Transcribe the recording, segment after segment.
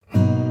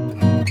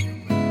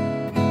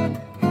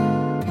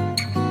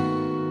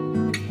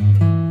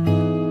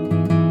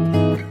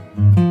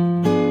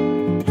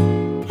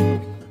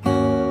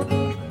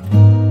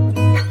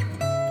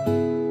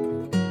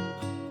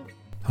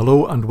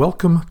Hello and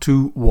welcome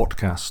to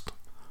Whatcast.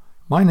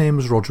 My name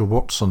is Roger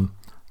Watson,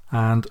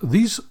 and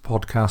these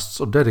podcasts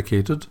are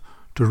dedicated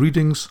to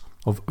readings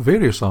of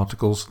various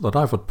articles that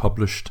I've had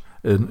published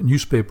in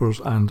newspapers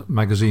and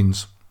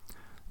magazines.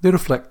 They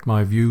reflect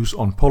my views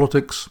on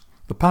politics,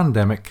 the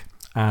pandemic,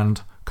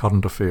 and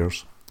current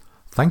affairs.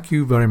 Thank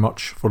you very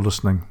much for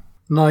listening.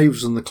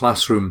 Knives in the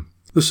Classroom.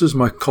 This is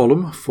my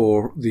column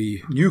for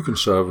the New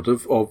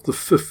Conservative of the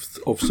 5th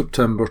of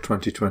September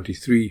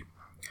 2023.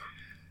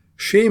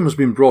 Shame has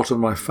been brought on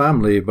my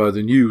family by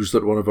the news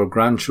that one of our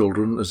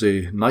grandchildren is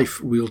a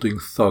knife-wielding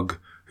thug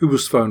who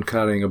was found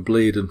carrying a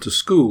blade into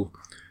school.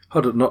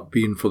 Had it not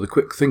been for the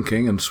quick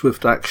thinking and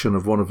swift action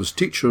of one of his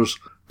teachers,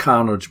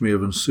 carnage may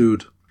have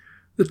ensued.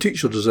 The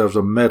teacher deserves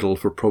a medal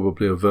for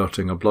probably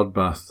averting a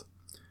bloodbath.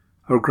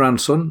 Our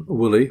grandson,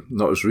 Willie,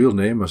 not his real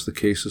name as the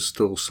case is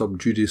still sub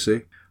judice,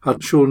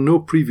 had shown no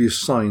previous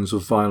signs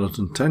of violent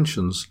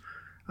intentions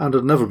and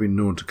had never been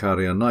known to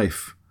carry a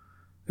knife.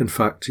 In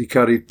fact, he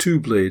carried 2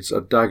 blades, a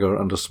dagger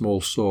and a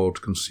small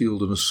sword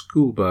concealed in a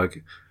school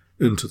bag,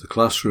 into the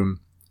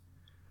classroom.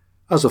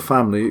 As a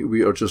family,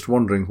 we are just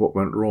wondering what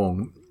went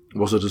wrong.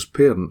 Was it his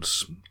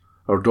parents,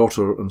 our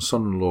daughter and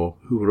son-in-law,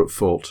 who were at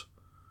fault?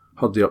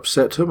 Had they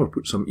upset him or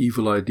put some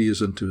evil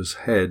ideas into his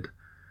head?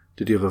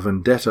 Did he have a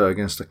vendetta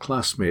against a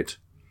classmate?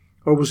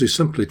 Or was he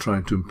simply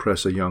trying to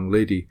impress a young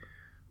lady?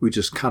 We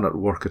just cannot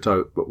work it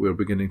out, but we are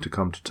beginning to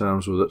come to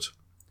terms with it.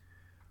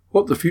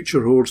 What the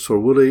future holds for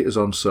Willie is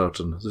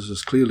uncertain. This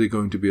is clearly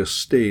going to be a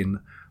stain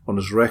on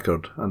his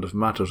record, and if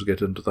matters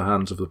get into the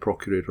hands of the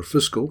Procurator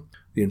Fiscal,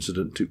 the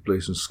incident took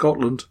place in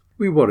Scotland,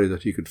 we worry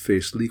that he could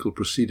face legal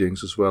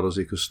proceedings as well as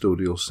a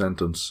custodial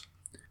sentence.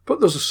 But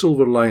there's a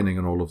silver lining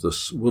in all of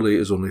this. Willie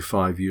is only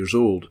 5 years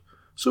old,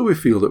 so we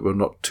feel that we're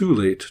not too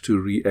late to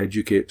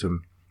re-educate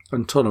him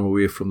and turn him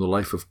away from the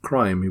life of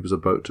crime he was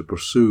about to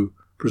pursue.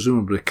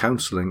 Presumably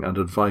counselling and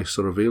advice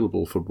are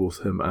available for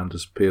both him and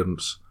his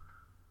parents.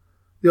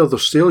 The other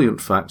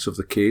salient facts of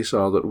the case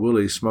are that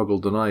Willie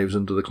smuggled the knives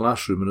into the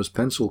classroom in his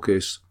pencil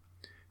case.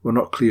 We're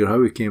not clear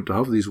how he came to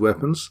have these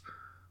weapons,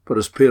 but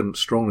his parents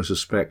strongly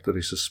suspect that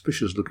a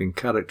suspicious-looking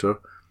character,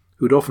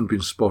 who had often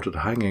been spotted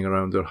hanging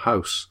around their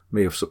house,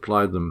 may have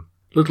supplied them.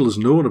 Little is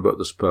known about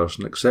this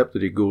person except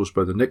that he goes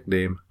by the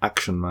nickname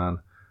Action Man,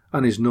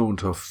 and is known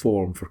to have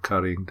form for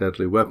carrying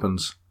deadly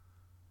weapons.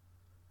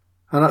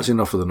 And that's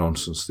enough of the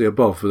nonsense. The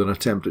above, with an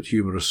attempt at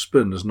humorous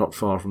spin, is not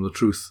far from the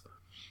truth.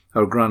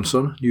 Our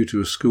grandson, new to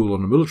his school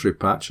on a military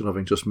patch and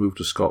having just moved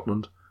to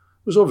Scotland,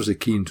 was obviously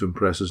keen to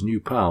impress his new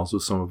pals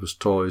with some of his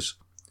toys.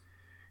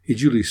 He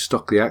duly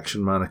stuck the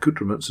Action Man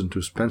accoutrements into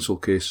his pencil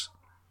case.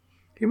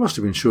 He must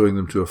have been showing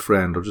them to a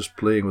friend or just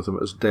playing with them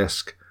at his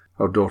desk.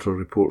 Our daughter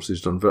reports he's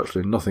done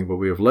virtually nothing by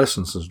way of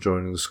lessons since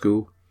joining the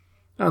school,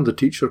 and the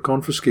teacher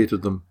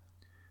confiscated them.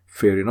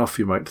 Fair enough,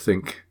 you might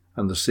think,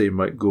 and the same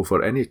might go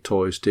for any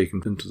toys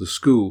taken into the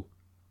school.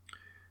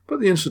 But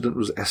the incident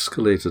was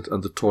escalated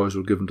and the toys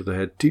were given to the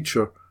head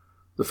teacher.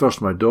 The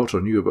first my daughter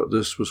knew about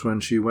this was when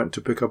she went to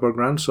pick up her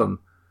grandson.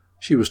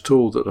 She was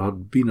told that there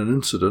had been an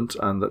incident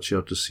and that she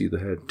had to see the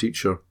head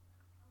teacher.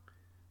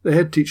 The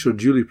head teacher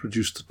duly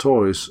produced the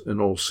toys in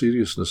all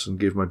seriousness and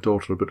gave my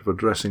daughter a bit of a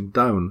dressing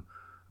down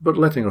about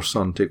letting her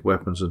son take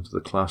weapons into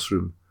the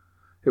classroom.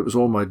 It was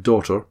all my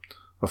daughter,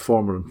 a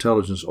former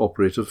intelligence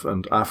operative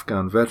and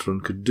Afghan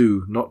veteran, could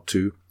do not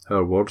to,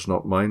 her words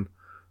not mine,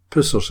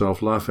 piss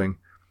herself laughing,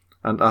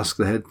 and ask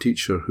the head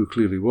teacher, who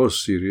clearly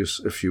was serious,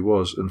 if she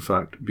was, in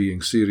fact,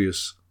 being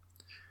serious.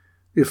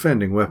 The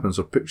offending weapons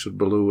are pictured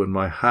below in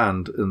my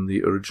hand in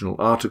the original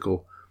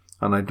article,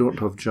 and I don't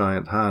have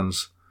giant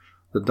hands.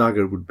 The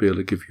dagger would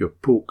barely give you a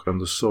poke,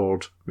 and the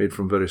sword, made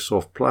from very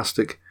soft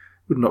plastic,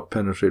 would not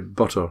penetrate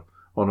butter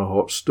on a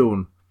hot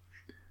stone.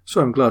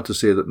 So I'm glad to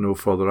say that no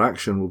further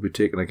action will be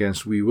taken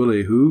against wee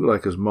Willie, who,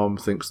 like his mum,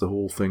 thinks the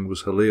whole thing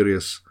was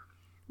hilarious.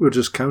 We're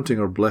just counting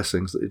our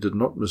blessings that he did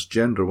not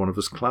misgender one of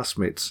his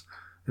classmates,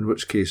 in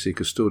which case a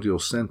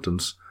custodial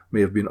sentence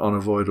may have been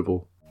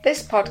unavoidable.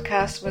 This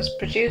podcast was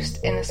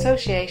produced in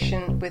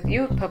association with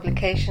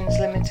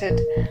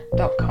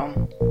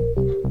youthpublicationslimited.com.